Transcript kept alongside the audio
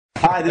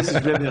Hi, this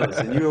is Jim Hillis,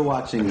 and you are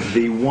watching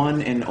the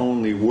one and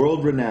only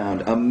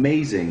world-renowned,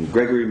 amazing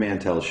Gregory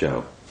Mantell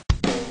Show.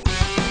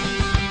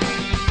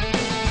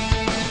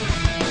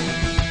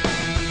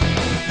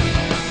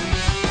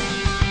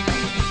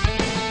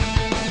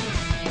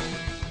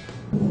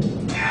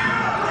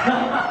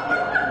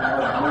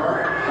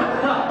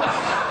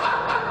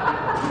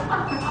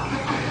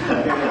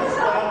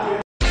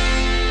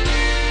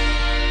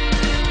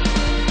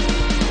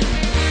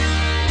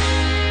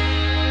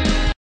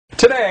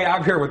 Today,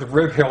 I'm here with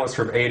Rib Hillis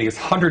from 80's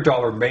 $100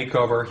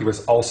 Makeover. He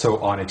was also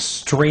on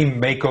Extreme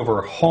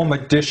Makeover Home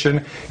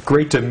Edition.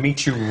 Great to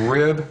meet you,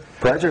 Rib.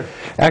 Pleasure.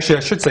 Actually,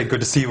 I should say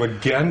good to see you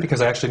again because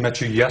I actually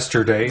met you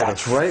yesterday.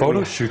 That's the right.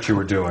 Photo shoot you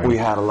were doing. We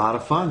had a lot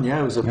of fun. Yeah,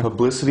 it was a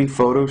publicity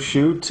photo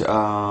shoot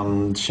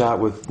shot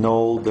with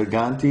Noel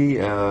Daganti,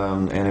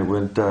 and it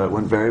went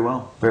very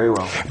well. Very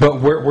well.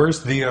 But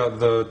where's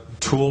the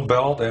tool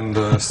belt and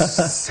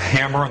the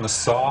hammer and the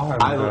saw?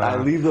 And, I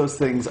leave those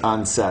things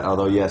on set.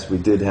 Although yes, we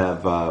did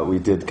have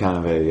kind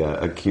of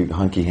a cute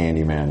hunky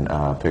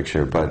handyman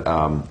picture. But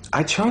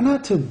I try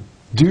not to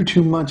do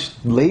too much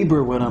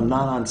labor when I'm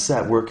not on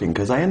set working,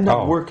 because I end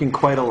up working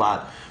quite a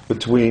lot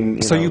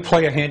between. So you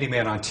play a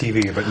handyman on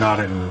TV, but not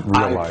in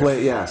real life.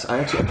 Yes,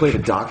 I played a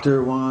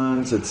doctor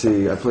once. Let's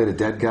see, I played a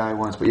dead guy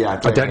once. But yeah, I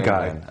played a dead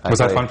guy. Was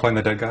that fun playing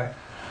the dead guy?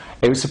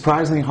 It was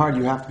surprisingly hard.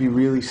 You have to be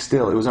really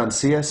still. It was on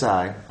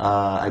CSI.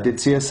 I did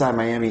CSI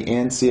Miami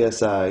and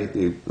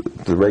CSI,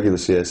 the regular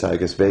CSI, I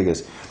guess,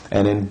 Vegas.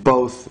 And in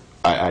both,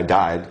 I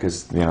died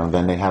because,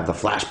 then they have the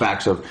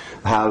flashbacks of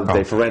how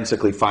they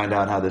forensically find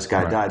out how this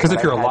guy died. Because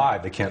if you're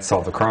alive, they can't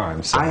solve the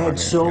crime. So, I had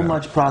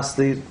much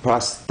prosthetic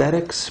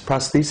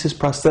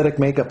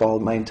makeup.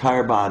 My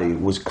entire body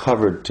was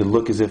covered to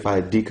look as if I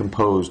had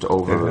decomposed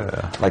over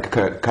like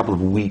a couple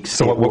of weeks.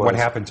 So what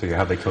happened to you?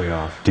 How'd they kill you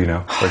off? Do you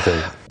know?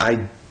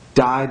 I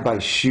died by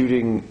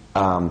shooting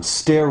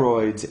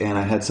steroids, and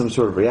I had some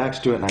sort of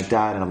reaction to it, and I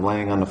died, and I'm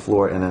laying on the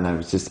floor, and then I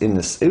was just in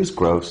this. It was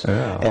gross,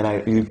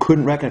 and you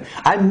couldn't recognize.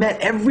 I met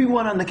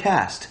everyone on the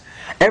cast.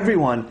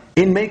 Everyone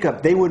in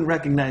makeup, they wouldn't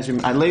recognize me.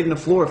 I laid on the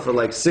floor for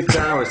like 6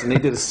 hours, and they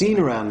did a scene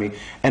around me,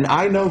 and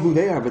I know who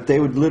they are, but they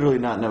would literally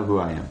not know who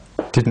I am.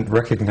 Didn't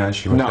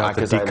recognize you without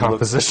the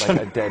decomposition.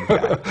 I looked like a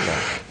dead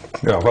guy.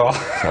 Yeah, well,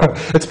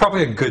 it's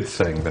probably a good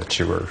thing that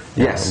you were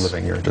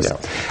living here.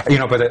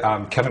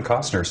 But Kevin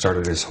Costner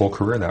started his whole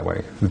career that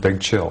way. The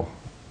Big Chill.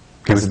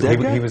 He was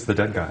the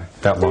dead guy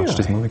that launched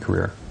his movie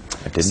career.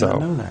 I did not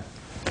know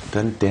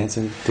that.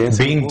 Dancing.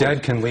 Being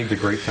dead can lead to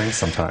great things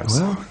sometimes.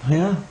 Well,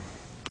 yeah.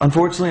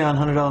 Unfortunately, on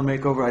 $100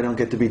 Makeover, I don't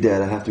get to be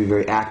dead. I have to be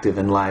very active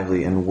and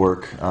lively and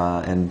work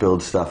and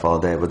build stuff all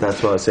day. But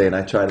that's what I was saying.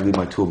 I try to leave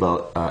my tool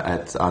belt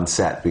on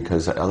set,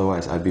 because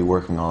otherwise I'd be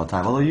working all the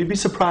time. Although you'd be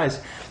surprised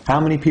how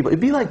many people.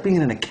 It'd be like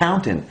being an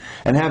accountant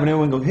and having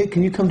everyone go, "Hey,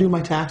 can you come do my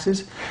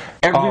taxes?"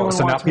 Everyone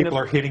so now people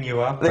are hitting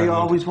you up. They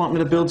always want me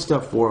to build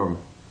stuff for them.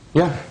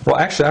 Yeah. Well,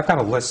 actually, I've got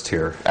a list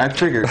here. I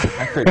figured.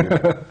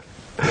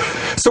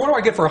 So what do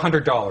I get for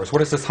 $100?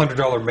 What is this $100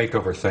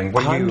 makeover thing?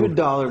 $100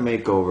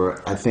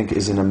 Makeover, I think,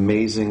 is an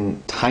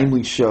amazing,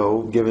 timely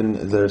show,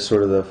 given the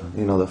sort of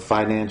the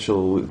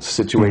financial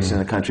situation in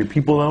the country.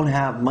 People don't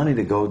have money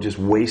to go just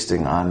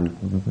wasting on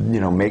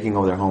making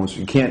over their homes.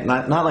 You can't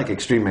not like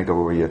Extreme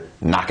Makeover where you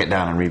knock it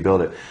down and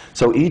rebuild it.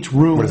 So each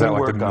room. What is that,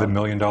 like the $1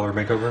 million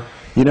makeover?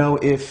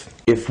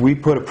 If we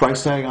put a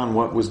price tag on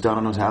what was done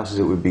on those houses,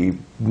 it would be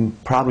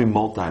probably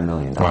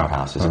multi-million-dollar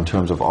houses in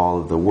terms of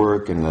all of the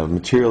work and the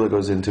material that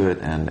goes into it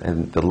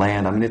and the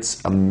land. I mean,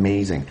 it's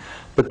amazing.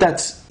 But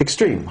that's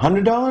extreme.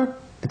 $100,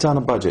 it's on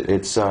a budget.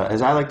 It's,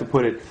 as I like to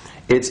put it,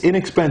 it's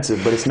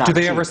inexpensive, but it's not cheap.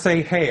 Do they cheap. ever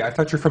say, "Hey, I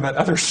thought you're from that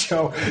other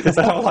show. Is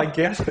that all I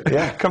get?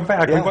 Come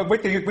back. Yeah.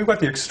 We want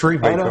the Extreme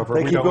Makeover." I know.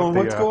 They keep going,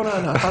 "What's going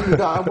on?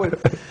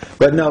 $100."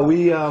 But no,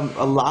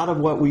 a lot of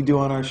what we do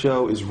on our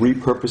show is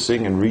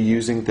repurposing and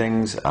reusing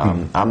things.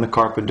 I'm the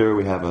carpenter.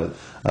 We have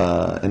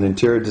an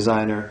interior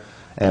designer,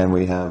 and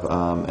we have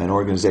an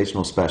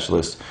organizational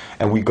specialist.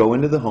 And we go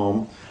into the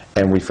home,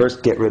 and we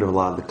first get rid of a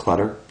lot of the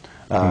clutter.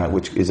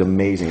 Which is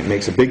amazing. It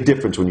makes a big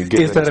difference when you get.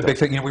 Is that a big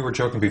thing? We were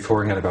joking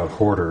beforehand about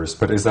hoarders,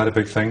 but is that a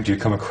big thing? Do you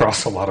come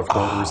across a lot of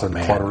hoarders and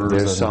clutterers?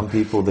 There's some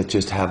people that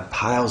just have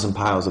piles and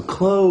piles of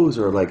clothes,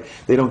 or like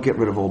they don't get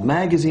rid of old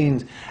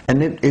magazines,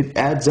 and it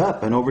adds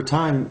up. And over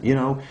time,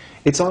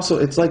 it's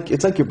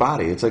like your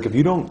body. It's like if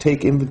you don't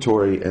take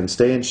inventory and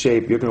stay in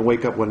shape, you're going to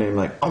wake up one day and be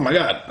like, "Oh my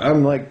God,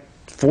 I'm like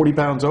 40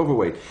 pounds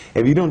overweight."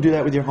 If you don't do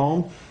that with your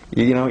home,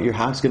 your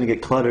house is going to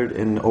get cluttered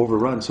and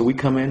overrun. So we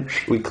come in,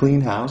 we clean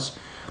house.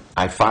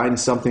 I find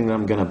something that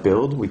I'm going to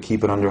build. We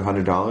keep it under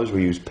 $100.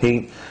 We use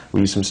paint. We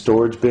use some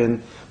storage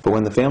bin. But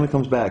when the family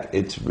comes back,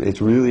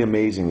 it's really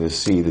amazing to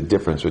see the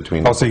difference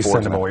between. Oh, so you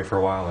send them away for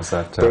a while? Is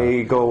that?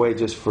 They go away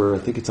just for, I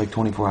think it's like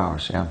 24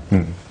 hours. Yeah.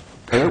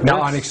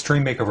 Now on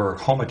Extreme Makeover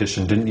Home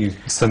Edition, didn't you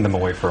send them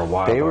away for a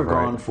while? They were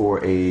gone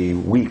for a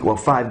week. Well,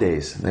 5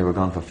 days. They were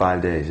gone for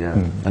 5 days. Yeah.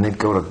 And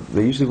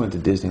they usually went to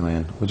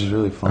Disneyland, which is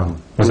really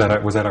fun. Was that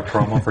a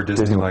promo for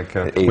Disney?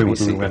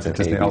 ABC, we went to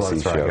Disney.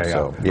 ABC show.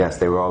 So yes,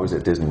 they were always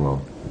at Disney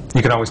World.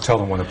 You can always tell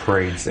them when the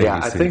parade's Yeah,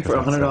 ABC, I think for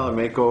a $100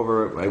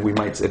 makeover, we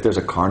might, if there's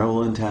a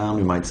carnival in town,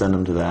 we might send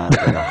them to that.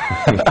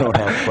 We don't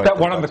have quite that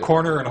one on the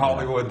corner in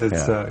Hollywood.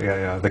 That's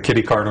the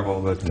kiddie carnival.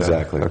 That,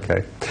 exactly.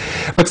 Okay,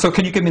 but so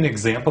can you give me an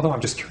example though?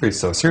 I'm just curious.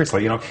 So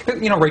seriously, you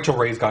know, Rachel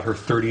Ray's got her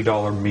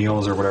 $30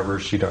 meals or whatever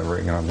she does,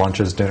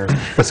 lunches, dinners.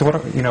 But so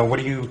what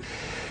do you?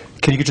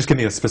 Can you just give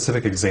me a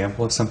specific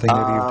example of something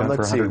maybe you've done for $100?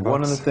 Let's see.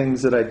 One of the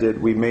things that I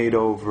did, we made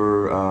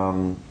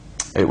over.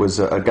 It was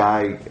a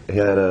guy. He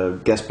had a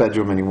guest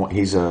bedroom, and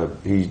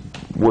he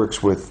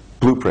works with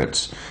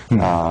blueprints,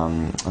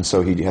 and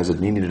so he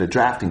needed a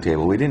drafting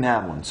table. We didn't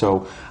have one,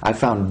 so I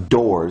found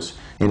doors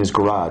in his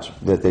garage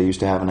that they used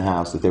to have in the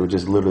house that they were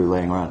just literally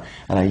laying around.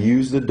 And I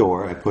used the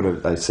door.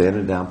 I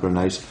sanded it down, put a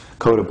nice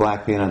coat of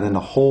black paint on, and then the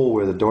hole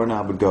where the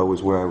doorknob would go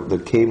was where the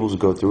cables would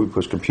go through. We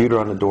pushed a computer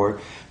on the door.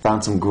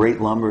 Found some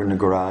great lumber in the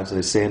garage that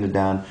I sanded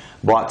down.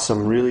 Bought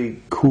some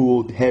really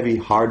cool, heavy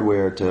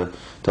hardware to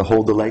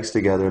hold the legs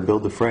together and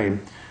build the frame.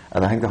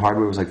 And I think the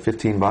hardware was like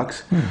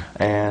 $15.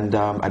 And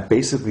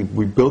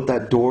we built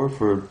that door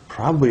for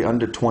probably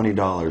under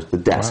 $20, the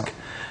desk. Wow.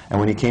 And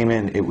when he came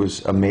in, it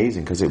was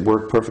amazing because it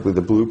worked perfectly.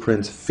 The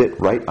blueprints fit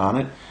right on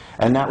it.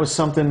 And that was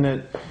something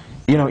that,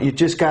 you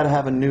just got to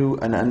have a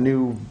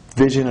new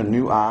vision, a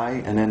new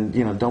eye, and then,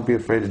 don't be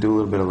afraid to do a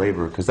little bit of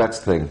labor, because that's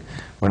the thing.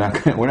 We're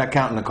not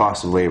counting the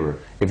cost of labor.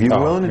 If you're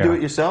willing to do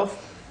it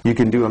yourself, you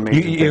can do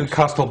amazing things. It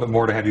costs a little bit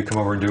more to have you come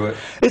over and do it?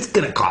 It's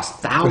going to cost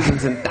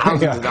thousands and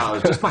thousands of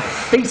dollars. Just my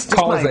face,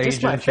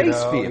 just my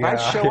face fee. If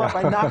I show up,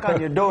 I knock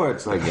on your door,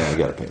 it's like, you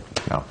got to pay for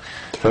it. No.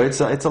 So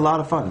it's a lot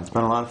of fun. It's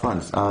been a lot of fun.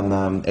 It's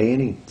on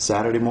A&E,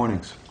 Saturday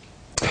mornings.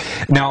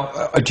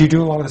 Now, do you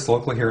do a lot of this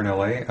locally here in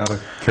LA, out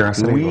of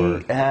curiosity?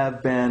 We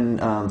have been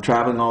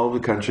traveling all over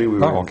the country. We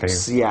were in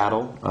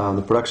Seattle.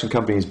 The production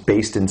company is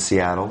based in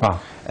Seattle.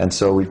 And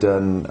so we've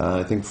done,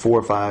 I think,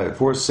 4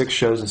 or 6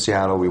 shows in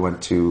Seattle. We went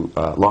to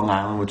Long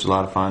Island, which was a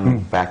lot of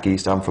fun, back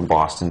east. I'm from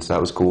Boston, so that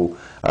was cool.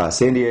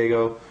 San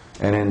Diego,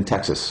 and in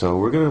Texas. So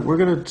we're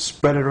gonna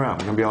spread it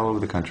around. We're gonna be all over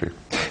the country.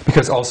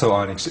 Because also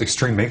on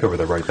Extreme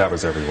Makeover, right? That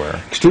was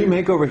everywhere. Extreme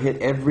Makeover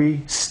hit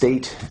every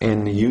state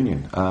in the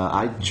union.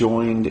 I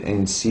joined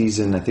in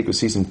I think it was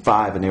season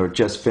 5, and they were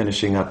just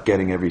finishing up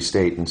getting every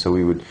state, and so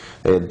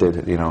they did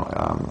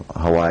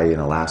Hawaii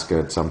and Alaska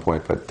at some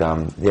point. But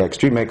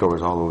Extreme Makeover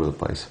is all over the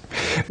place.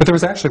 But there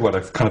was actually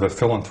kind of a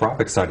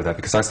philanthropic side of that,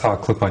 because I saw a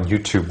clip on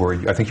YouTube where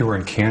I think you were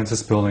in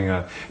Kansas building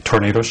a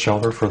tornado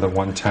shelter for the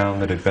one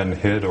town that had been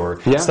hit,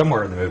 or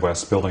somewhere in the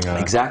Midwest building a...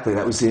 Exactly.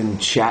 That was in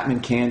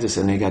Chapman, Kansas,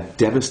 and they got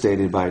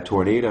devastated by a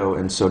tornado.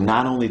 And so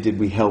not only did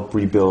we help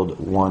rebuild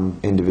one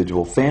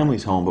individual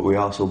family's home, but we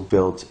also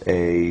built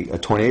a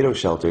tornado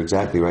shelter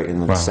exactly right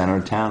in the center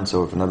of town.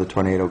 So if another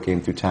tornado came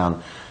through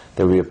town,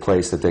 there would be a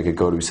place that they could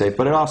go to be safe.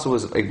 But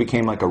it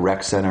became like a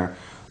rec center.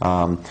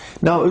 No,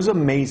 it was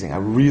amazing. I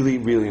really,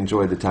 really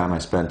enjoyed the time I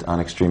spent on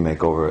Extreme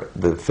Makeover.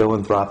 The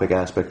philanthropic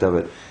aspect of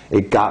it,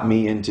 it got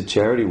me into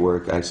charity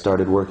work. I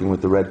started working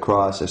with the Red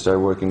Cross. I started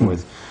working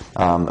with,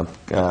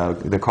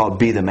 they're called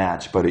Be the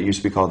Match, but it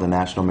used to be called the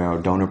National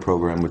Marrow Donor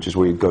Program, which is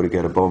where you go to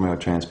get a bone marrow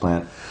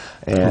transplant.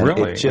 And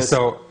really?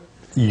 So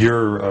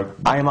you're...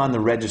 I am on the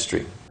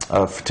registry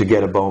to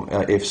get a bone.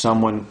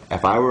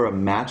 If I were a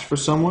match for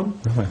someone,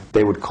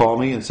 they would call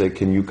me and say,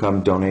 "Can you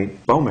come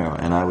donate bone marrow?"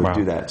 And I would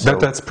do that. So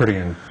that's pretty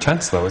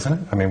intense, though, isn't it?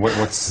 I mean,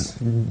 what's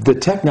the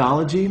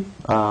technology?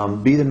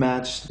 Be the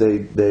Match.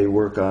 They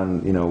work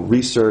on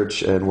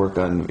research and work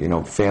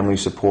on family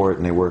support,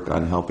 and they work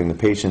on helping the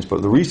patients.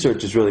 But the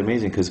research is really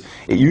amazing because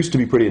it used to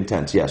be pretty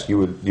intense. Yes, you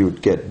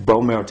would get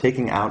bone marrow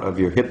taken out of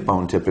your hip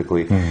bone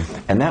typically,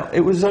 and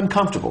it was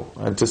uncomfortable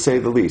to say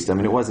the least. I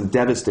mean, it wasn't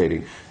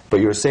devastating,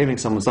 but you were saving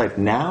someone's life.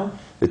 Now,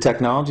 the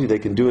technology, they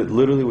can do it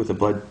literally with a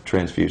blood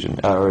transfusion.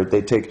 Or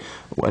they take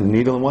a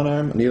needle in one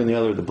arm, a needle in the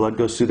other, the blood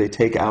goes through, they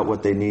take out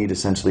what they need,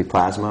 essentially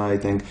plasma, I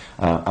think.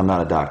 I'm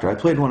not a doctor. I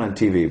played one on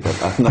TV, but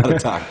I'm not a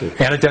doctor.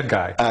 And a dead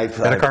guy. And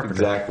a carpenter.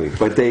 Exactly.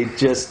 But they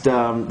just,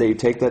 they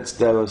take that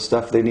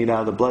stuff they need out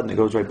of the blood, and it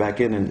goes right back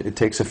in, and it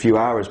takes a few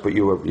hours, but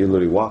you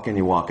literally walk in,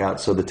 you walk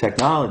out. So the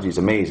technology is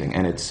amazing,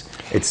 and it's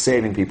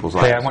saving people's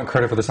lives. Hey, I want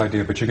credit for this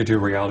idea, but you could do a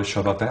reality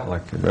show about that,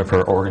 like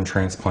for organ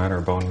transplant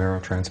or bone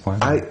marrow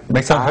transplant. It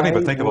may sound heavy,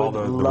 but think of all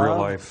the real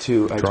life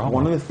drama.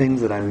 One of the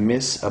things that I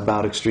miss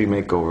about Extreme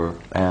Makeover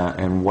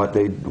and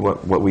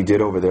what we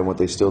did over there and what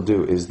they still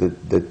do is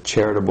the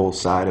charitable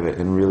side of it,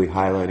 and really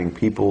highlighting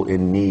people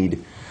in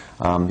need,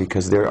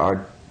 because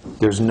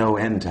there's no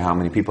end to how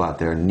many people out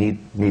there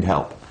need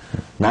help.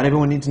 Not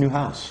everyone needs a new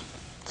house.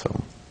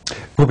 So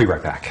we'll be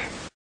right back.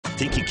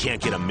 Think you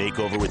can't get a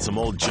makeover with some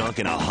old junk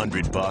and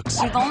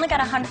 $100? You've only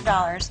got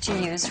 $100 to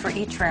use for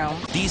each room.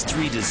 These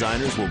 3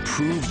 designers will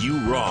prove you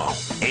wrong.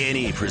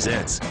 A&E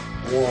presents...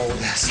 Whoa,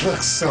 this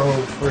looks so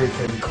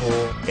freaking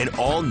cool. An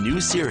all-new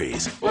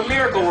series. We're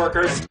miracle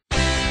workers.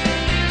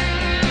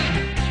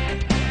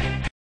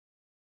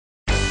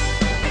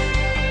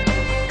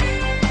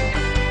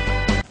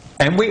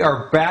 And we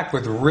are back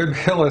with Rib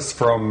Hillis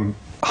from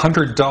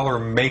 $100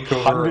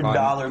 makeover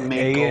 $100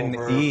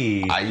 makeover.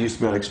 A&E. I used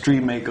to be on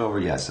Extreme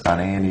Makeover, yes, on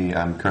A&E.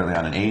 I'm currently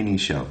on an A&E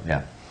show,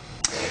 yeah.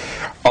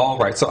 All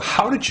right, so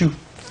how did you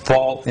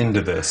fall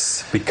into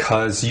this?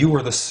 Because you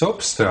were the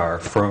soap star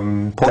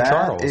from Port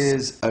Charles. That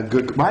is a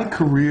good... My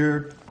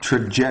career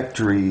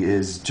trajectory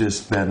has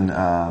just been...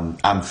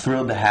 I'm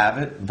thrilled to have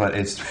it, but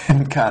it's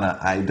been kind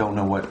of... I don't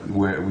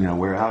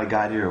know how I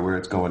got here or where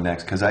it's going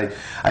next. Because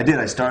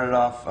I started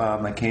off...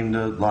 I came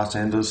to Los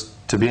Angeles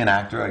to be an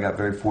actor. I got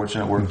very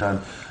fortunate. Worked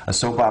on a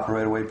soap opera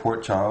right away,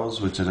 Port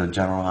Charles, which is a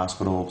General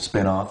Hospital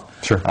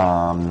spin-off. Sure.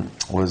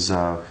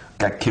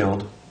 Got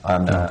killed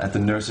at the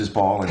nurses'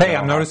 ball. Hey,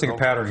 I'm noticing a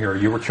pattern here.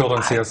 You were killed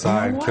on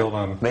CSI and killed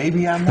on...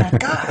 Maybe I'm that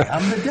guy.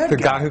 I'm the dead the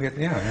guy who gets...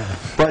 Yeah.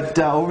 But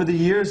over the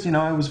years,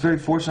 I was very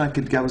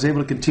fortunate. I was able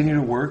to continue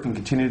to work and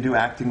continue to do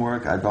acting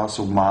work. I've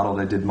also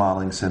modeled. I did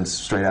modeling since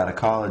straight out of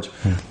college.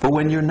 But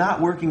when you're not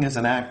working as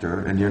an actor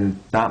and you're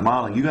not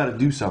modeling, you got to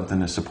do something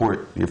to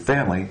support your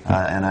family.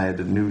 And I had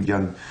a new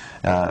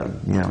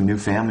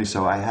family,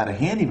 so I had a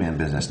handyman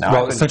business. Now,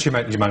 well, since you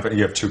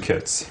have 2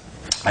 kids.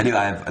 I do.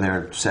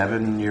 They're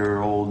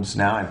 7-year-olds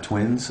now. I have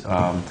twins.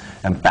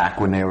 And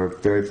back when they were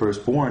very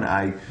first born,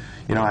 I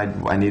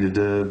needed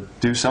to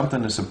do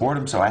something to support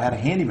them, so I had a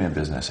handyman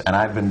business, and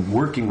I've been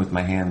working with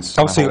my hands.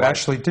 Oh, so you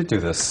actually did do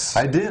this?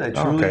 I did. I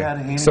truly had a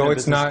handyman business. So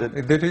it's not.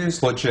 It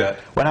is legit.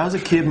 When I was a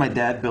kid, my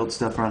dad built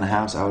stuff around the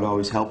house. I would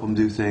always help him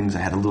do things.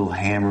 I had a little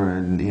hammer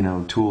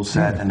and tool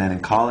set, and then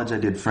in college I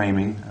did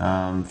framing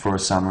for a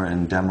summer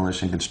in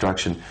demolition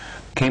construction.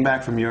 Came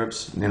back from Europe,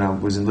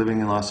 was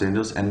living in Los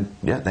Angeles, and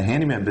the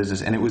handyman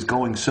business, and it was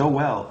going so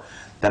well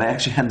that I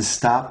actually had to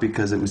stop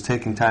because it was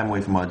taking time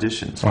away from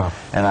auditions. Wow.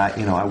 And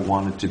I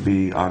wanted to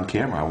be on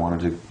camera. I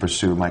wanted to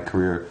pursue my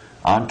career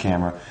on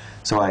camera.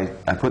 So I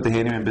put the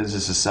handyman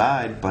business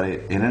aside, but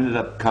it ended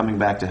up coming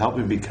back to help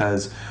me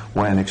because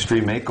when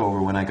Extreme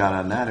Makeover, when I got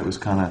on that,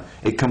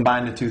 it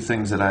combined the 2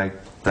 things that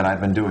I've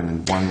been doing.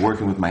 And 1,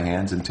 working with my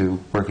hands, and 2,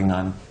 working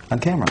on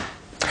camera.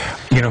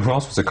 You know who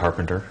else was a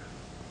carpenter?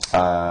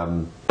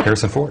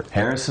 Harrison Ford.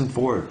 Harrison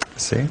Ford.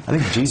 See? I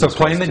think Jesus. So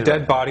playing the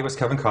dead body was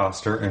Kevin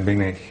Costner, and being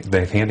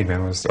the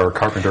handyman or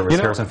carpenter was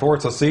Harrison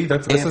Ford. So see,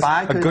 this is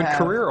a good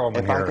career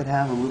omen here. If I could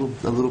have a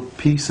little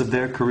piece of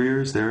their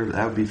careers,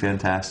 that would be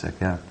fantastic.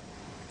 Yeah.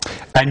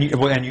 And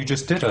you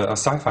just did a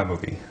sci-fi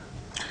movie.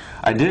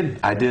 I did.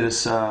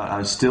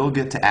 I still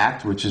get to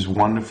act, which is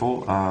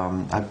wonderful.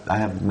 I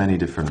have many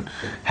different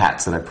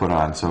hats that I put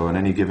on. So on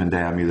any given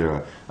day, I'm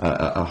either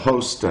a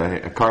host,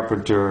 a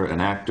carpenter, an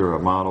actor, a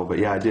model. But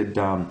yeah, I did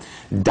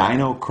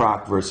Dino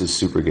Croc versus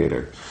Super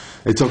Gator.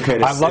 It's okay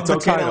to, I love the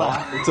okay title. To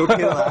laugh. It's okay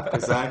to laugh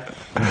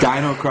because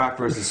Dino Croc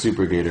versus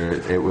Super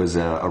Gator. It was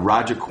a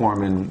Roger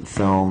Corman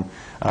film.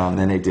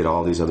 Then they did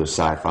all these other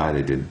sci-fi.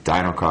 They did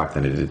Dino Croc,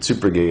 then they did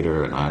Super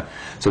Gator,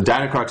 so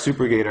Dino Croc,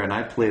 Super Gator, and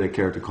I played a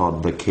character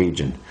called the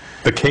Cajun.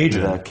 The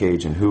Cajun. The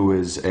Cajun, who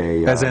is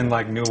a as in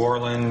like New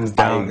Orleans,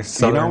 down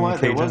southern. You know what?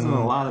 Cajun. There wasn't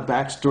a lot of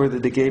backstory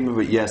that they gave me,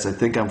 but yes, I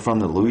think I'm from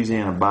the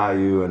Louisiana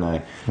Bayou, and I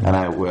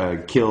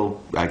kill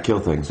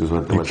things. Is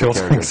what the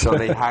character is. So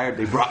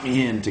they brought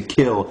me in to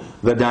kill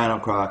the Dino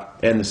Croc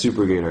and the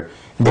Super Gator.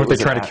 Were they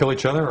trying to kill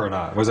each other or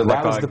not? Was it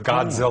like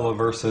Godzilla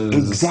versus...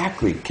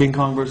 Exactly. King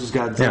Kong versus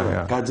Godzilla.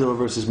 Yeah. Godzilla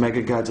versus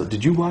Mega Godzilla.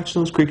 Did you watch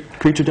those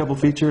Creature double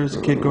features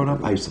as a kid growing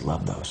up? I used to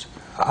love those.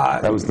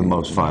 That was the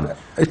most fun.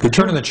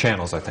 Turning the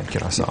channels, I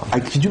think, I saw.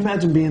 Could you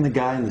imagine being the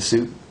guy in the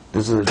suit?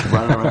 This is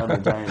running around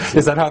in a giant suit.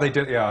 Is that how they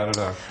did? Yeah, I don't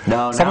know.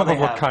 No, some of them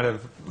were kind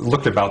of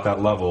looked about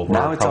that level.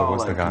 Where now it's all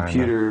like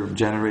computer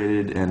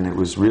generated, and it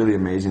was really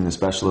amazing, the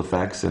special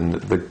effects, and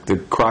the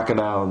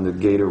crocodile and the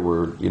gator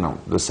were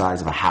the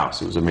size of a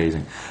house. It was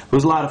amazing. It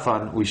was a lot of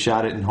fun. We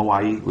shot it in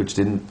Hawaii, which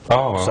didn't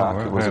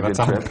suck. It was a good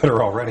trip.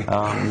 Better already.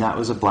 And that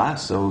was a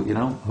blast. So who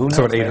knows?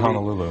 So it ate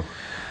Honolulu.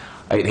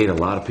 I ate a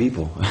lot of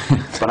people,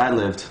 but I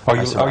lived.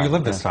 You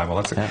lived this time.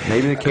 Well, that's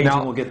maybe the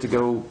Cajun will get to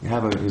go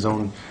have his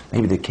own.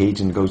 Maybe the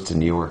Cajun goes to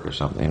New York or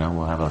something.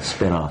 We'll have a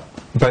spin-off.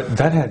 But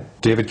that had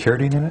David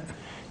Carradine in it.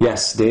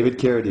 Yes, David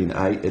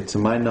Carradine. To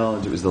my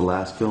knowledge, it was the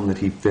last film that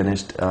he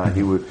finished.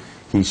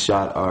 He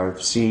shot our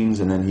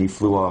scenes, and then he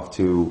flew off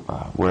to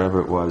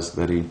wherever it was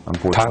that he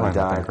unfortunately Thailand,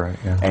 died. I think, right?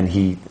 Yeah. And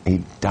he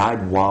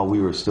died while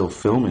we were still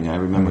filming. I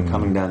remember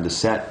coming down to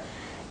set.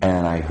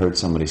 And I heard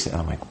somebody say,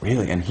 I'm like,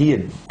 really? And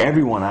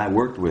everyone I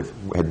worked with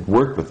had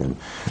worked with him.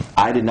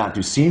 I did not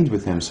do scenes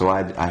with him, so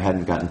I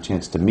hadn't gotten a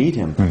chance to meet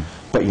him.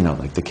 But,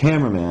 like the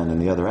cameraman and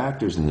the other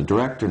actors and the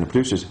director and the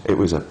producers, it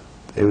was a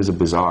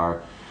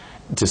bizarre,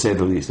 to say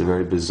the least, a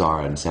very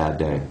bizarre and sad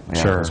day.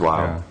 Yeah, sure. It was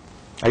wild.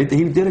 Yeah.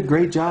 He did a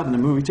great job in the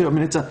movie, too. I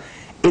mean, it's a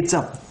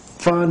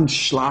fun,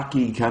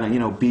 schlocky kind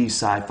of, B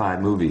sci-fi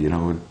movie.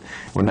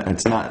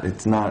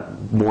 It's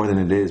not more than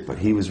it is, but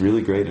he was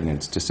really great, and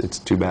it's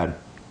too bad.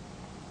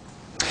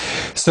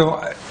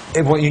 So,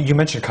 well, you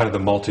mentioned kind of the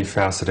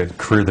multifaceted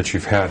career that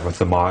you've had with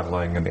the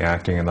modeling and the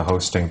acting and the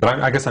hosting, but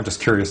I guess I'm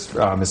just curious,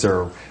 is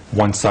there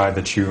one side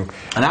that you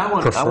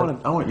prefer?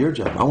 I want your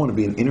job. I want to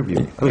be an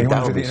interviewer. You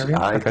want to do the interview?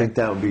 I think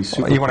that would be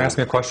super You want to cool. ask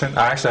me a question?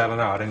 Actually, I don't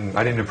know.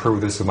 I didn't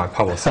approve this with my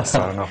publicist,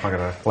 so I don't know if I'm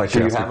going to let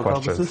you ask me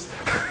questions.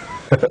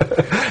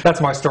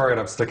 That's my story, and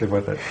I'm sticking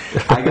with it.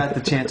 I got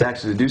the chance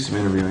actually to do some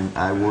interviewing.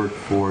 I worked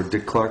for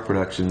Dick Clark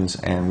Productions,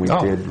 and we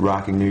did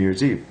Rocking New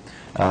Year's Eve.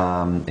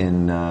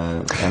 And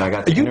I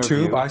got to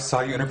interview. I saw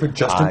you interview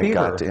Justin Bieber.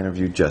 I got to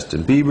interview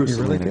Justin Bieber,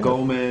 Selena really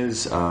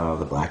Gomez,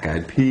 the Black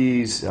Eyed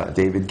Peas,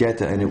 David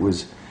Guetta, and it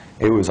was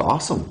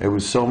awesome. It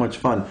was so much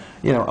fun.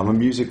 You know, I'm a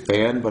music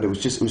fan, but it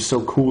was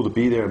so cool to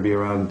be there and be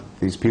around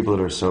these people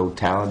that are so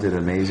talented,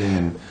 amazing,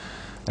 and.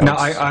 Now,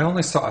 I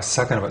only saw a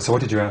second of it. So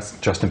what did you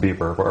ask Justin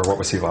Bieber, or what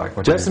was he like?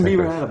 Justin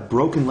Bieber had a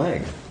broken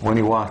leg when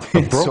he walked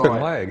in. A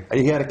broken leg?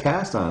 He had a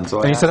cast on.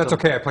 So and you said, that's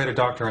okay, I played a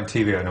doctor on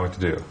TV, I know what to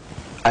do.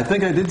 I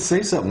think I did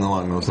say something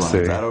along those lines. See,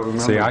 I don't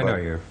remember. See, I know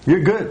you. You're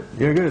good.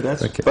 You're good.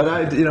 That's. But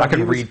I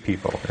can read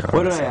people. You know,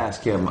 what did I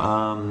ask him?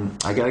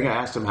 I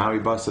asked him how he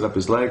busted up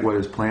his leg, what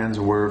his plans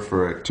were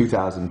for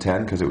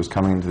 2010, because it was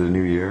coming into the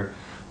new year.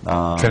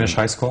 Finish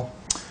high school?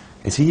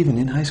 Is he even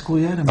in high school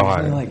yet?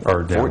 I mean, like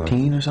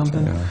 14 or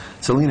something? Yeah.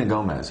 Selena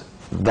Gomez.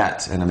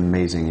 That's an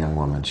amazing young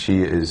woman.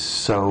 She is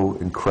so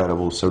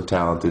incredible, so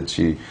talented.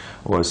 She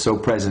was so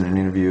present in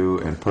interview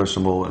and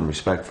personable and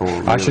respectful.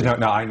 Really. I should know.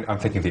 No, I'm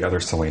thinking the other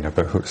Selena,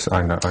 but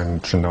I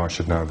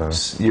should know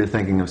those. You're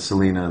thinking of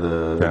Selena,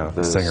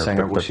 the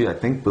singer.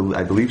 Well,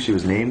 I believe she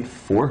was named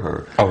for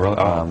her. Oh, really?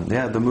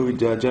 Yeah, the movie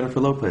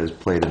Jennifer Lopez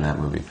played in that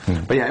movie.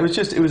 But yeah,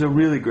 it was a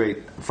really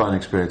great, fun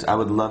experience. I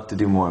would love to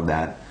do more of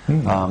that.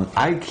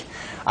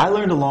 I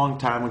learned a long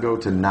time ago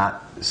to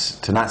not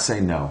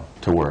say no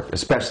to work,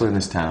 especially in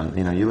this town.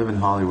 You know, you live in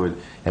Hollywood.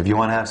 If you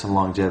want to have some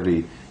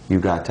longevity, you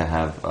got to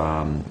have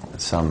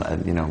some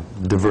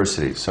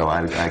diversity. So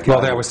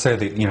they always say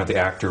that the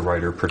actor,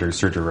 writer,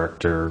 producer,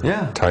 director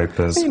type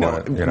is You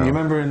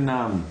remember in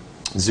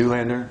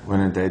Zoolander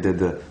when they did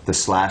the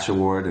Slash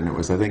Award, and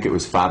I think it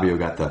was Fabio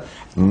got the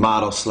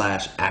model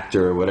 /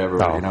 actor or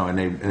whatever, and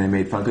they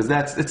made fun because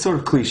it's sort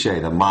of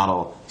cliche, the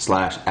model /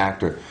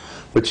 actor.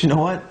 But you know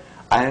what?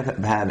 I have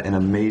had an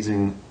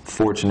amazing,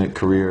 fortunate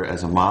career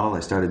as a model. I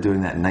started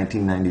doing that in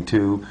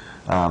 1992,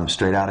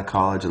 straight out of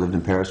college. I lived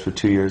in Paris for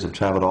 2 years. I've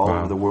traveled all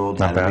over the world,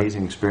 had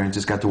amazing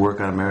experiences, got to work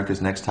on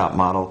America's Next Top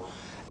Model.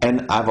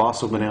 And I've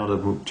also been able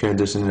to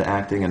transition into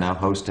acting and now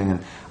hosting. And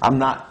I'm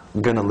not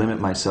going to limit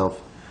myself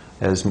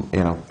as,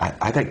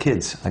 I got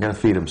kids. I got to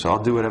feed them, so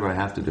I'll do whatever I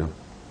have to do.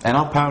 And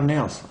I'll pound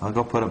nails. I'll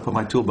go put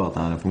my tool belt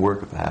on and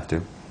work if I have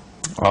to.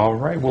 All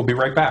right, we'll be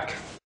right back.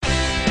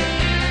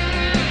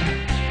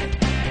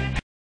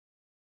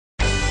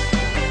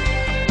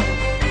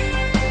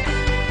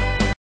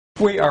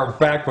 We are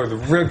back with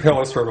Rick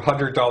Hillis from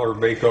 $100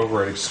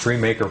 Makeover and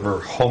Extreme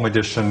Makeover Home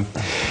Edition.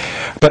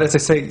 But as I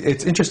say,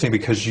 it's interesting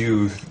because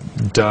you've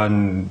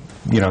done,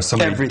 so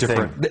many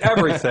different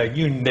everything.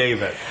 You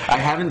name it. I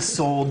haven't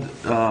sold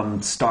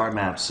star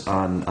maps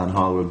on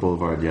Hollywood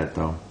Boulevard yet,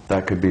 though.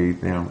 That could be,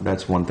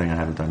 that's one thing I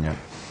haven't done yet.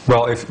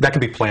 Well, that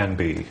could be Plan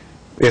B.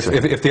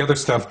 If the other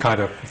stuff kind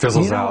of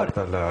fizzles out.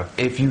 Then,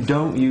 if you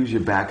don't use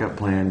your backup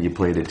plan, you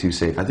played it too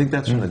safe. I think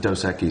that's from the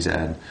Dos Equis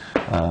ad.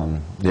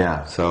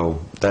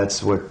 So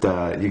that's what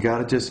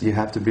you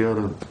have to be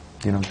able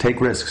to,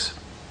 take risks.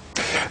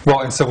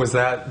 Well, and so was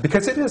that,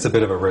 because it is a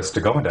bit of a risk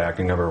to go into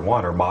acting, number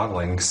one, or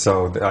modeling,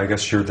 so I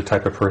guess you're the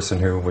type of person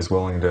who was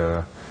willing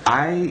to...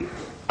 I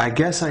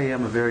guess I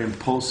am a very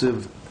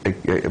impulsive,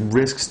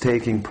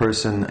 risks-taking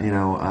person.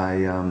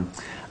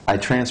 I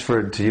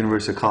transferred to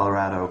University of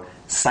Colorado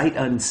sight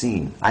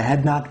unseen. I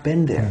had not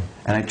been there,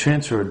 and I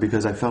transferred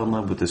because I fell in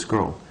love with this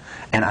girl,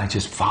 and I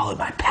just followed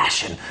my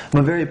passion.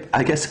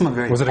 I guess I'm a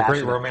very. Was it a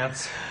great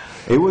romance?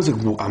 It was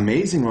an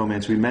amazing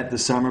romance. We met the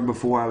summer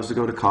before I was to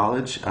go to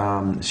college.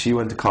 She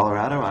went to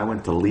Colorado. I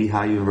went to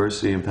Lehigh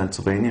University in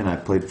Pennsylvania, and I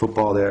played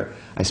football there.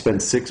 I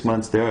spent 6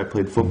 months there. I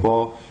played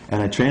football,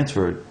 and I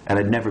transferred, and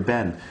I'd never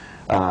been.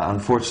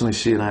 Unfortunately,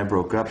 she and I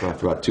broke up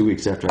after about 2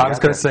 weeks after I was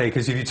going to say,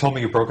 because if you told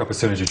me you broke up as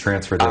soon as you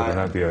transferred there, then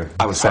that'd be a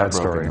sad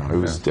story. It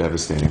was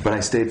devastating. But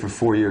I stayed for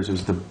 4 years. It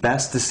was the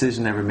best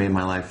decision I ever made in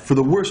my life, for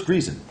the worst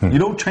reason. You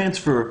don't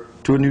transfer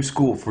to a new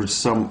school for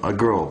a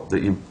girl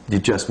that you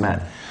just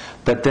met.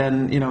 But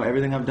then,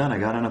 everything I've done, I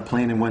got on a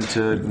plane and went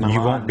to Milan.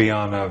 You won't be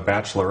on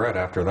Bachelorette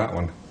after that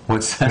one.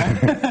 What's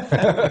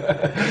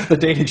that? The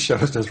dating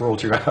shows just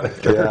rolled you out.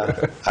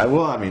 Yeah, I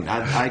will. I mean,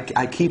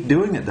 I keep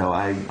doing it though.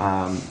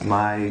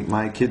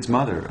 My kid's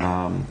mother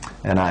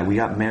and we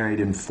got married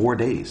in 4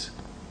 days.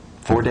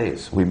 4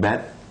 days. We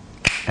met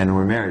and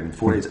we're married in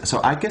 4 days.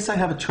 So I guess I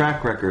have a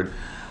track record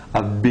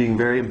of being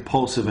very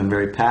impulsive and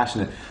very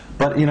passionate.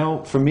 But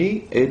for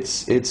me,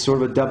 it's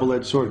sort of a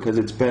double-edged sword because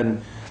it's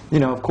been.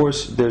 Of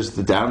course, there's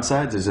the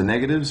downsides, there's the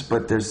negatives,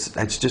 but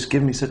it's just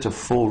given me such a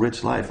full,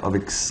 rich life of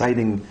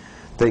exciting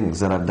things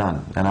that I've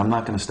done, and I'm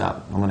not going to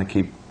stop. I'm going to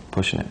keep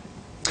pushing it.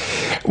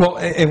 Well,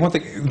 and one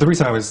thing, the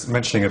reason I was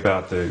mentioning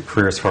about the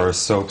career as far as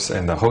soaps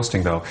and the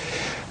hosting, though,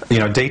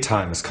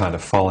 daytime is kind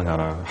of falling on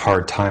a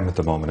hard time at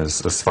the moment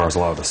as far as a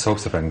lot of the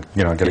soaps have been,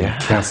 getting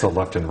canceled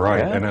left and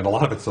right. And then a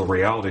lot of it's the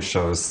reality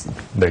shows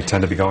they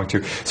tend to be going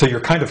to. So you're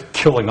kind of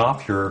killing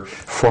off your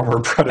former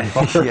bread and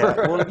butter.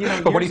 Well,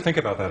 but what do you think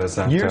about that? Is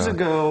that years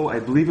ago, I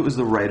believe it was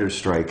the writer's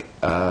strike,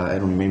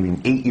 maybe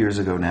 8 years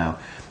ago now,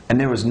 and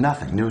there was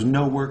nothing. There was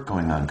no work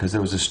going on because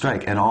there was a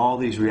strike, and all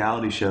these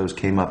reality shows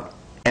came up.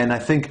 And I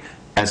think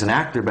as an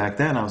actor back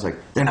then, I was like,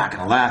 they're not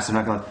going to last. They're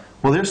not going to.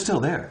 Well, they're still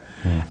there.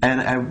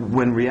 And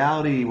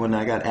when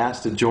I got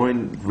asked to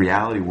join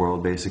reality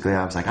world, basically,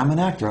 I was like, I'm an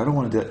actor. I don't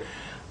want to do it.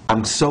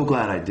 I'm so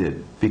glad I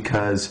did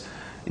because,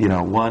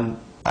 one,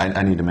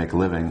 I need to make a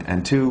living,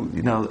 and two,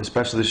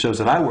 especially the shows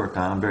that I work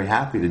on, I'm very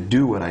happy to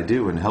do what I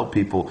do and help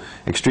people.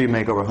 Extreme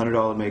Makeover,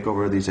 $100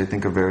 Makeover, these I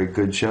think are very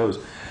good shows.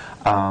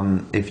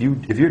 If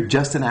you're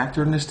just an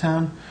actor in this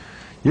town,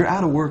 you're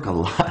out of work a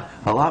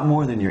lot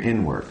more than you're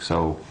in work.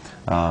 So,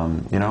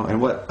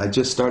 and I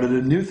just started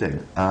a new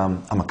thing.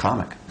 I'm a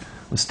comic.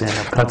 I'm a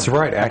stand-up comic. That's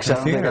right, action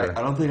theater.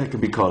 I don't think I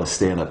could be called a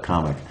stand-up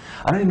comic.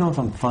 I don't even know if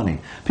I'm funny.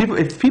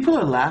 If people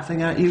are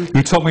laughing at you...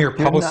 You told me your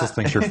publicist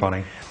thinks you're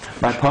funny.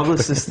 My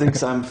publicist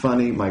thinks I'm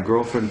funny, my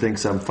girlfriend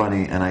thinks I'm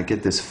funny, and I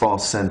get this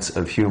false sense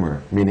of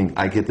humor, meaning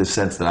I get this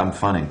sense that I'm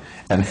funny.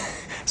 And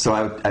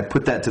so I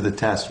put that to the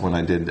test when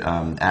I did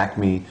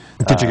Acme.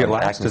 Did you get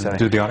laughs?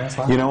 Did the audience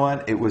laugh? You know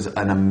what? It was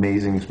an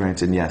amazing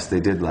experience, and yes, they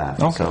did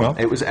laugh. Okay, so well.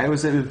 it was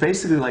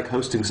basically like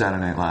hosting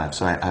Saturday Night Live,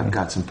 so I've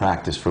got some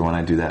practice for when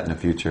I do that in the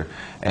future.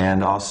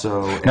 And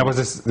also... Now,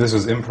 was this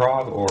was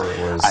improv, or it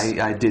was...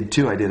 I did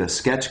two. I did a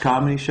sketch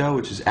comedy show,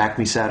 which is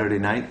Acme Saturday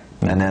Night,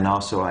 and then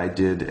also I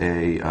did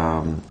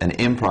an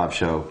improv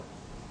show,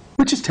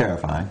 which is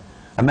terrifying.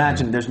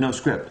 Imagine there's no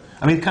script.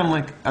 I mean, kind of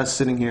like us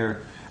sitting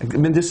here. I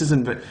mean, this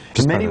isn't.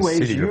 In many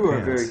ways, you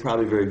are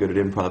probably very good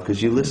at improv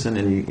because you listen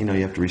and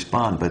you have to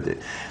respond. But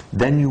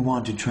then you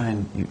want to try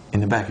and in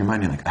the back of your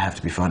mind, you're like, I have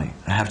to be funny.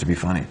 I have to be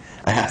funny.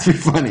 I have to be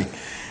funny.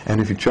 And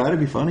if you try to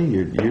be funny,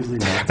 you're usually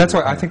not. That's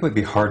why I think it would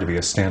be hard to be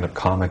a stand-up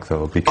comic,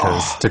 though,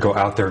 because to go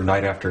out there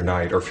night after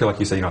night, or feel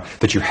like you say,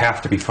 that you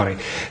have to be funny.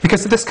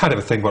 Because this kind of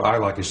a thing, what I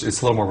like is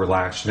it's a little more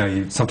relaxed.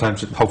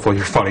 Sometimes, hopefully,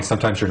 you're funny.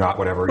 Sometimes you're not.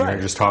 Whatever. Right.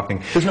 You're just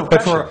talking. There's no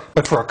pressure.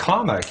 But for a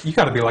comic, you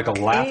got to be like a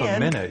laugh a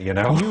minute. You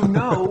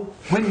know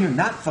when you're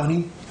not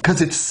funny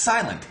because it's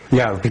silent.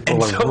 Yeah,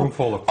 people a room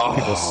full of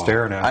people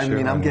staring at you. I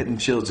mean, I'm getting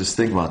chills just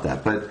thinking about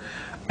that. But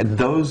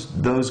those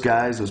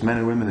guys, those men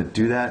and women that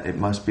do that, it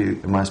must be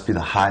the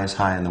highest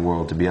high in the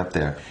world to be up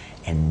there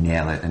and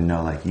nail it and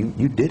know like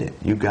you did it.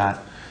 You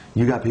got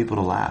people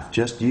to laugh.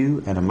 Just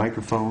you and a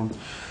microphone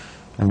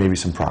and maybe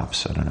some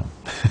props. I don't know.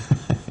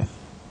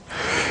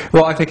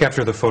 Well, I think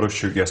after the photo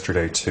shoot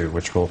yesterday too,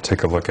 which we'll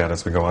take a look at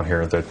as we go on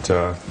here, that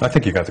I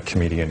think you got the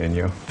comedian in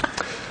you.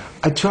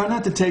 I try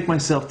not to take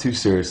myself too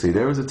seriously.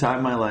 There was a time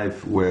in my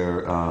life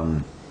where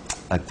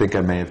I think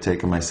I may have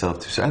taken myself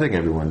too seriously. I think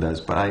everyone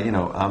does, but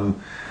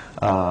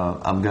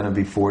I'm going to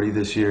be 40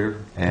 this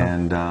year,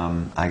 and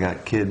I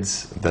got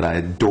kids that I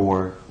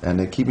adore, and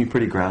they keep me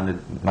pretty grounded.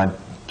 My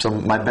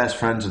best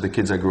friends are the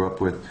kids I grew up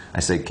with. I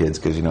say kids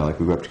because we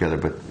grew up together,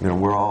 but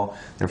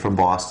they're from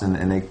Boston,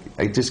 and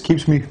it just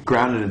keeps me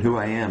grounded in who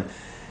I am.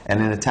 And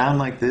in a town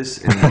like this,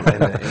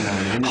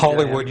 in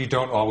Hollywood, you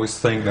don't always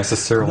think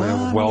necessarily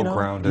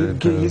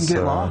well-grounded. You can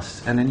get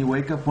lost, and then you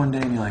wake up one day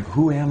and you're like,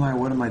 "Who am I?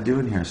 What am I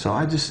doing here?" So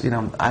I just,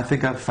 I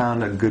think I've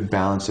found a good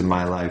balance in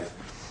my life.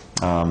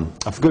 A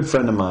good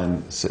friend of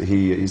mine,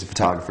 he's a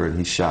photographer, and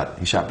he shot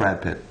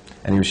Brad Pitt,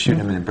 and he was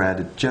shooting him, and Brad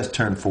had just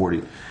turned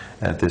 40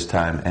 at this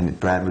time, and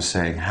Brad was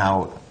saying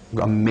how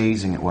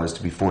amazing it was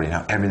to be 40,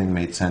 how everything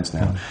made sense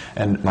now.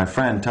 And my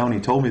friend Tony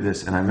told me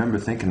this, and I remember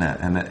thinking that,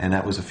 and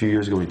that was a few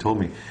years ago he told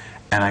me.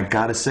 And I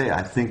got to say,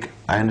 I think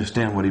I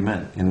understand what he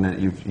meant, in that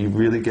you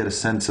really get a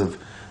sense of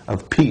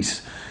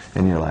peace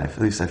in your life.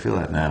 At least I feel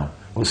that now.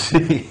 We'll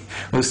see.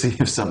 We'll see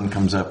if something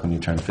comes up when you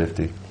turn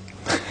 50.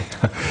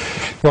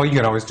 Well, you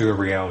can always do a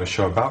reality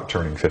show about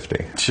turning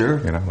 50. Sure.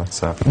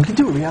 We can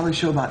do a reality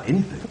show about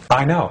anything.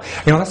 I know.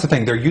 That's the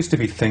thing. There used to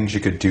be things you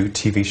could do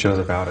TV shows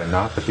about and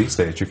not, but these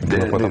days you can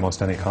come up with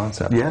almost any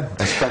concept. Yeah,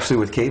 especially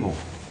with cable.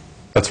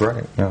 That's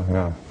right.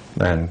 Yeah.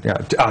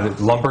 And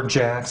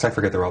Lumberjacks, I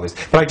forget there are all these.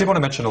 But I did want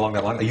to mention along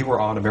that line that you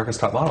were on America's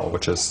Top Model,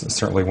 which is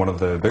certainly one of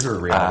the bigger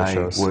reality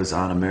shows. I was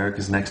on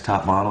America's Next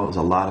Top Model. It was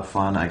a lot of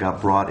fun. I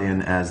got brought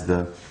in as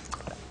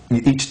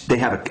they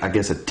have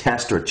a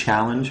test or a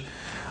challenge.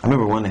 I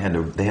remember one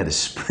they had to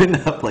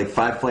sprint up like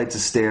 5 flights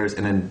of stairs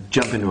and then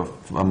jump into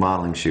a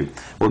modeling shoot.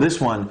 Well, this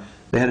one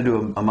they had to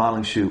do a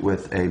modeling shoot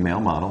with a male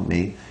model,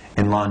 me,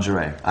 in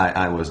lingerie.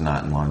 I was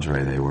not in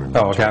lingerie. They were in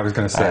lingerie. Oh, okay. I was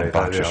going to say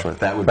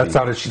that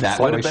sounded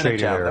slightly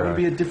shady. That would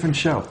be a different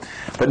show.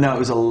 But no,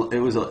 it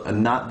was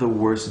not the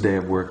worst day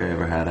of work I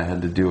ever had. I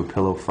had to do a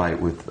pillow fight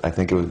with, I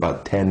think it was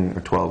about 10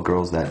 or 12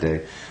 girls that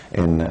day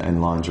in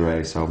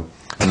lingerie. So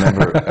I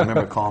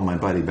remember calling my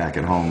buddy back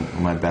at home,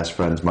 my best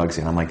friend's Muggsy,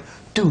 and I'm like,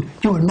 "Dude,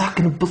 you are not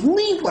going to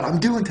believe what I'm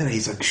doing today."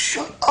 He's like,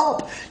 "Shut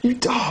up!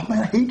 Man,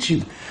 I hate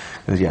you."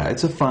 Yeah,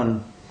 it's a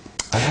fun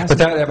But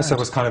that episode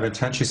was kind of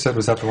intense. You said,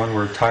 was that the one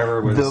where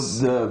Tyra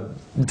was? The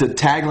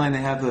tagline they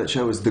have for that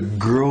show is "the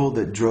girl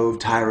that drove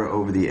Tyra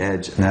over the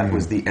edge," and that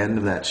was the end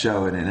of that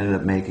show, and it ended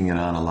up making it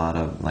on a lot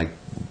of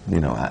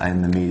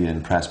in the media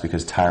and press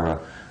because Tyra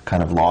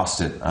kind of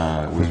lost it.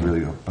 It was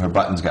really her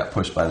buttons got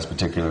pushed by this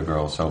particular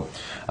girl. So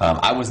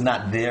I was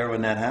not there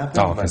when that happened.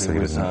 Oh, but it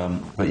was.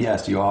 But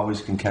yes, you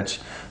always can catch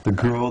the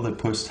girl that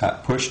pushed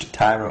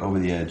Tyra over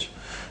the edge,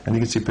 and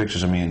you can see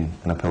pictures of me in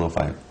a pillow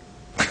fight.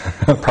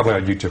 Probably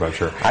on YouTube, I'm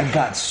sure. I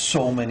got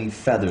so many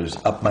feathers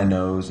up my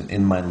nose and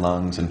in my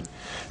lungs. And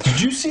did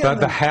you see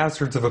the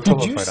hazards of a pillow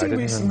fight? Did you see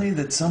recently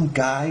that some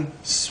guy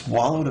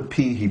swallowed a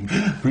pea? He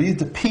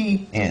breathed a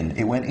pea in.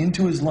 It went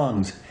into his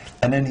lungs,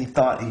 and then he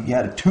thought he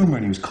had a tumor,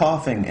 and he was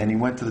coughing, and he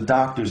went to the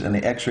doctors, and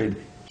they X-rayed.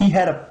 He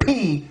had a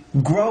pea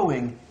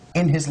growing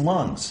in his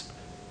lungs.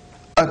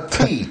 A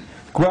pea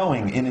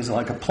growing in his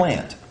like a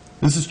plant.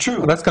 This is true.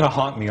 Well, that's going to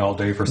haunt me all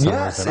day for some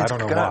reason. I don't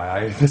know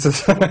why. This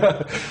is.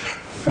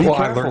 Be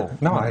careful.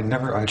 I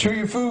never. Chew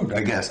your food,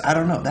 I guess. I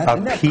don't know.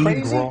 Isn't that pea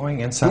crazy?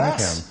 Growing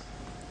inside him.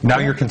 Now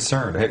you're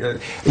concerned.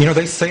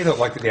 They say that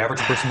like the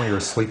average person when you're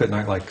asleep at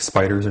night, like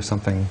spiders or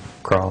something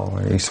crawl.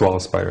 Or you swallow a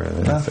spider.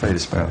 I'm not afraid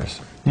of spiders.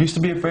 Used to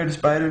be afraid of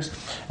spiders,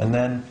 and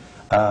then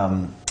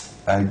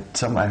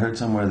I heard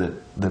somewhere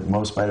that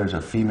most spiders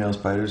are female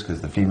spiders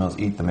because the females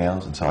eat the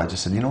males, and so I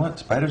just said, you know what?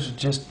 Spiders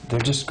are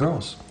just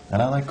girls,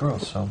 and I like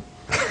girls, so.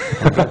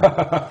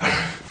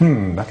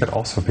 That could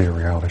also be a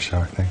reality show,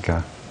 I think.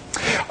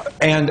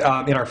 And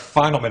in our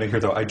final minute here,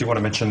 though, I do want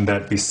to mention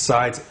that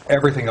besides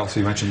everything else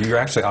you mentioned, you're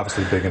actually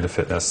obviously big into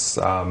fitness,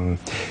 and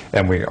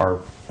I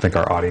think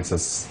our audience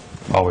has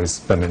always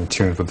been in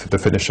tune with the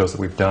fitness shows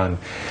that we've done.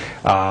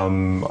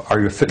 Are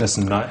you a fitness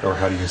nut, or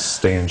how do you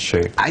stay in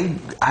shape?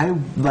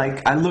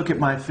 I look at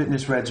my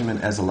fitness regimen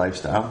as a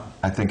lifestyle.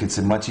 I think it's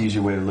a much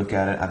easier way to look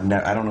at it.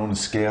 I don't own a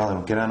scale. I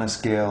don't get on a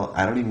scale.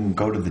 I don't even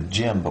go to the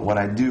gym. But what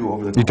I do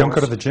over the course... You don't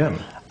go to the gym?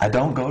 I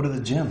don't go to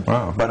the gym.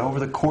 Wow. But over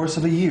the course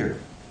of a year,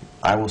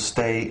 I will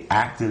stay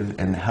active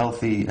and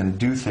healthy and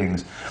do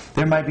things.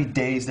 There might be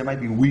days, there might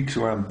be weeks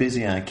where I'm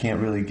busy and I can't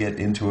really get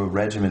into a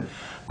regimen.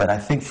 But I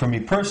think for me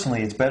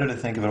personally, it's better to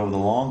think of it over the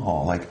long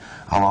haul. Like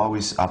I'll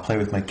play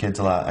with my kids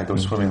a lot. I go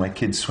swimming. My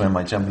kids swim.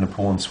 I jump in the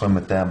pool and swim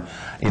with them.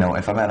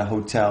 If I'm at a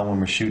hotel when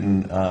we're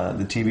shooting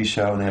the TV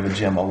show and they have a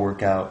gym, I'll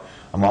work out.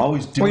 I'm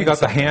always doing. Well, you got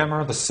the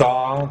hammer, the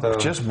saw,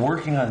 just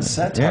working on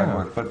set hard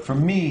work. But for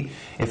me,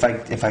 if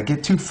I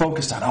get too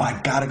focused on I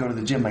got to go to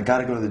the gym. I got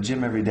to go to the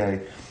gym every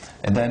day.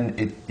 And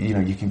then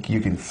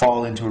you can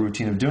fall into a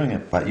routine of doing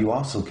it, but you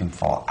also can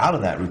fall out of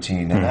that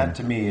routine. And that,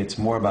 to me, it's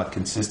more about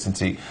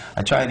consistency.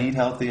 I try and eat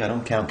healthy. I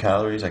don't count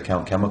calories. I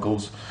count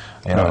chemicals.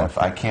 If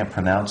I can't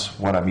pronounce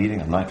what I'm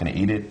eating, I'm not going to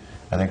eat it.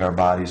 I think our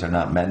bodies are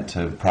not meant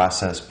to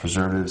process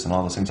preservatives and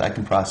all those things. I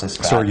can process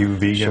fat. So are you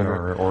vegan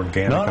sugar, or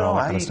organic and all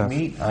that kind of stuff? No, I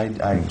eat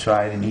meat. I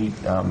try and eat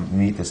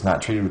meat that's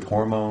not treated with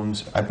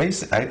hormones. I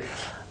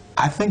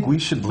think we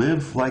should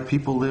live like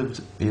people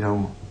lived,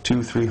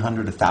 200,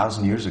 300,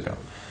 1,000 years ago.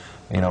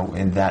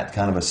 In that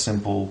kind of a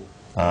simple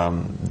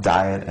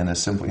diet and a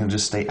simple,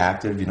 just stay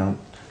active.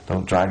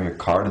 Don't drive your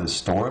car to the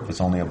store. If it's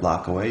only a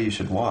block away, you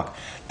should walk.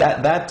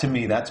 That to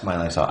me, that's my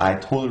lifestyle. I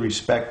totally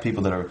respect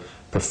people that are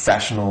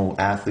professional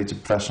athletes,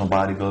 professional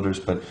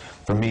bodybuilders, but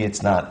for me,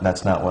 that's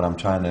not what I'm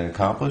trying to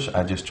accomplish.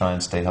 I just try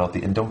and stay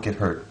healthy and don't get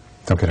hurt.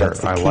 Don't get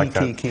hurt. I like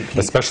that. Key.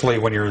 Especially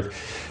when you're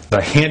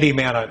the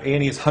handyman on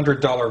Annie's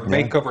 $100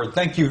 Makeover.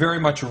 Thank you very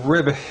much,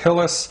 Rib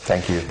Hillis.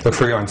 Thank you. Look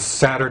for you on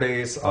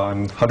Saturdays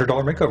on $100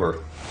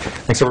 Makeover.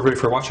 Thanks, everybody,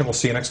 for watching. We'll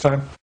see you next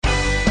time.